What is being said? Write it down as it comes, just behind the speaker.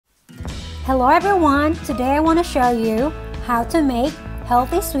Hello everyone! Today I want to show you how to make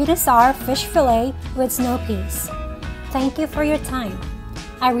healthy sweet and sour fish fillet with snow peas. Thank you for your time.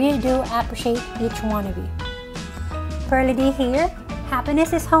 I really do appreciate each one of you. Perlydee here.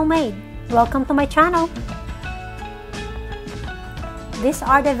 Happiness is homemade. Welcome to my channel. These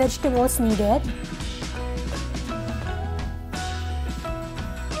are the vegetables needed.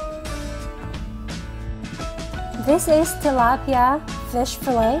 This is tilapia fish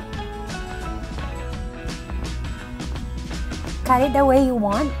fillet. Cut it the way you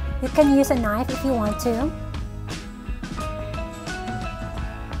want. You can use a knife if you want to.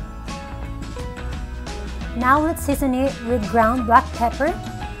 Now let's season it with ground black pepper,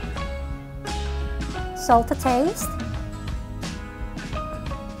 salt to taste,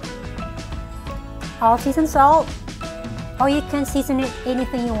 all seasoned salt, or you can season it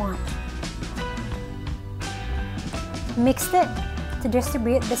anything you want. Mix it to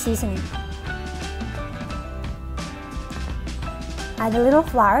distribute the seasoning. Add a little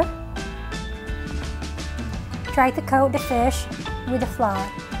flour. Try to coat the fish with the flour.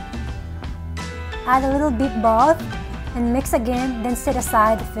 Add a little beef broth and mix again, then set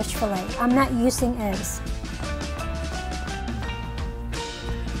aside the fish fillet. I'm not using eggs.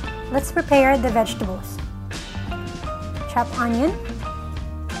 Let's prepare the vegetables. Chop onion.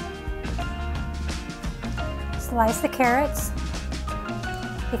 Slice the carrots.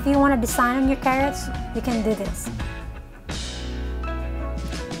 If you want to design on your carrots, you can do this.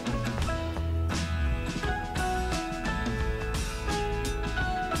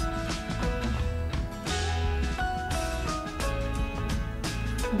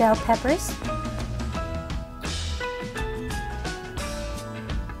 Bell peppers,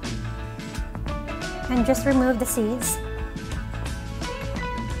 and just remove the seeds.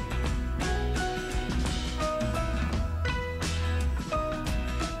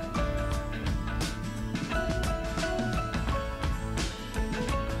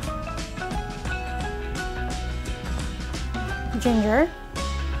 Ginger,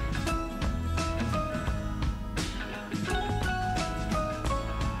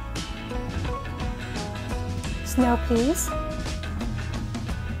 snow peas,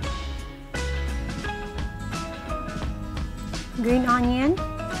 green onion,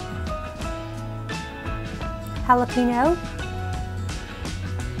 jalapeno,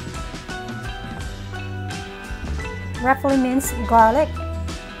 roughly minced garlic,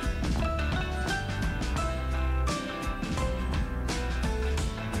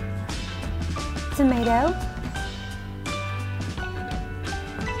 tomato,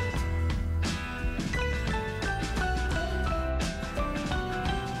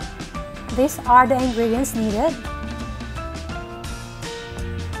 these are the ingredients needed.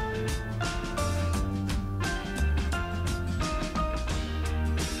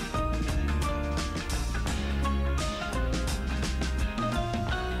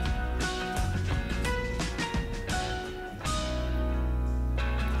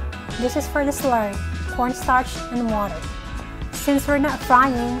 This is for the slurry, cornstarch and water. Since we're not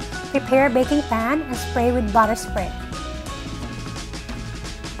frying, prepare a baking pan and spray with butter spray.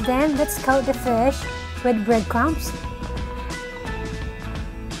 Then let's coat the fish with breadcrumbs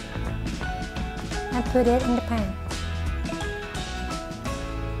and put it in the pan.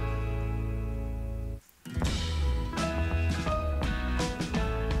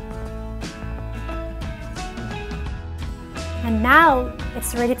 And now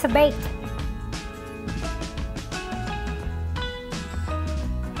it's ready to bake.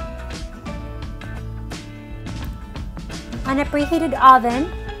 On a preheated oven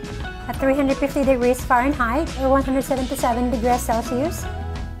at 350 degrees Fahrenheit or 177 degrees Celsius,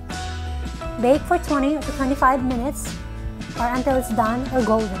 bake for 20 to 25 minutes or until it's done or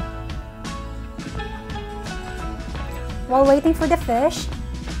golden. While waiting for the fish,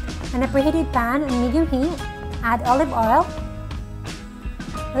 on a preheated pan on medium heat, add olive oil.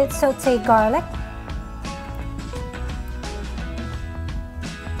 Let's saute garlic,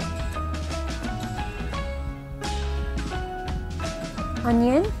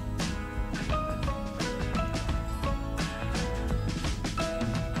 onion,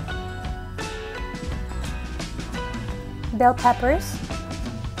 bell peppers,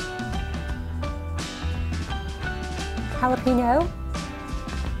 jalapeno,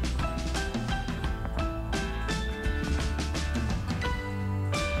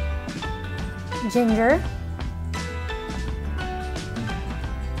 ginger,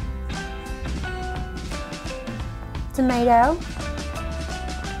 tomato,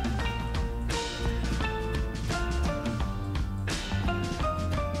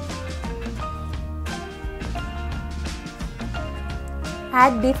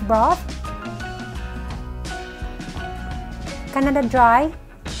 add beef broth, Canada Dry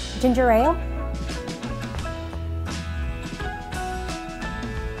ginger ale,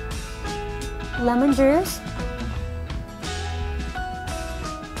 lemon juice,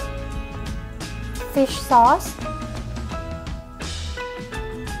 fish sauce,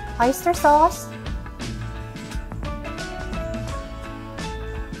 oyster sauce,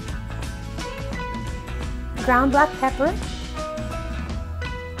 ground black pepper,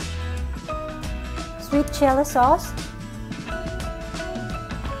 sweet chili sauce,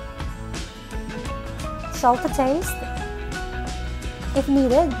 salt to taste, if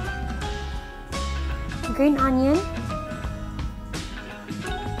needed, green onion,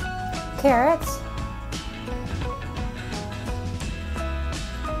 carrots,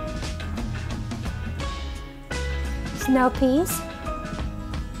 snow peas,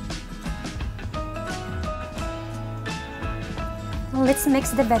 and let's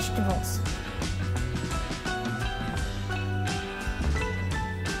mix the vegetables.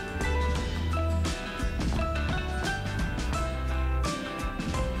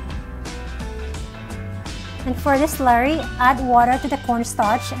 And for the slurry, add water to the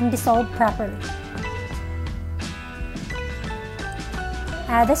cornstarch and dissolve properly.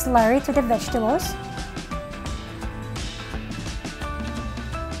 Add the slurry to the vegetables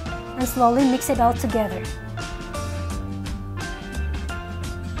and slowly mix it all together.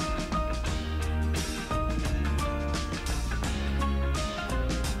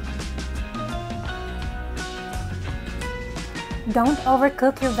 Don't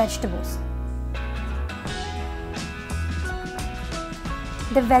overcook your vegetables.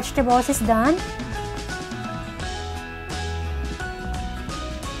 The vegetables is done.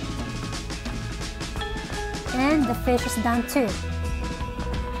 And the fish is done too.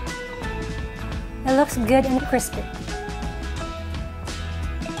 It looks good and crispy.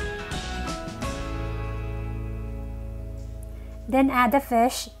 Then add the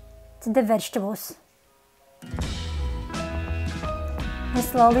fish to the vegetables and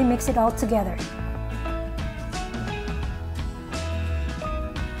slowly mix it all together.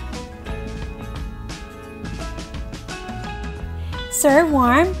 Serve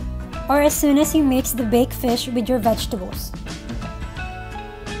warm or as soon as you mix the baked fish with your vegetables.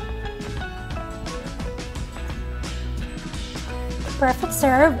 Perfect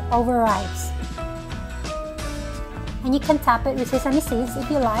serve over rice. And you can top it with sesame seeds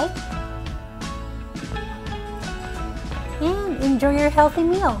if you like. And enjoy your healthy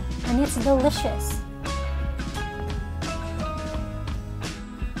meal, and it's delicious.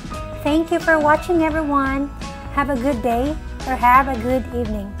 Thank you for watching, everyone. Have a good day or have a good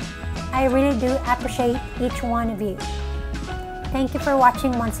evening. I really do appreciate each one of you. Thank you for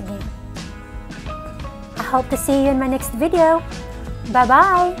watching once again. I hope to see you in my next video.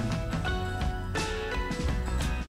 Bye-bye.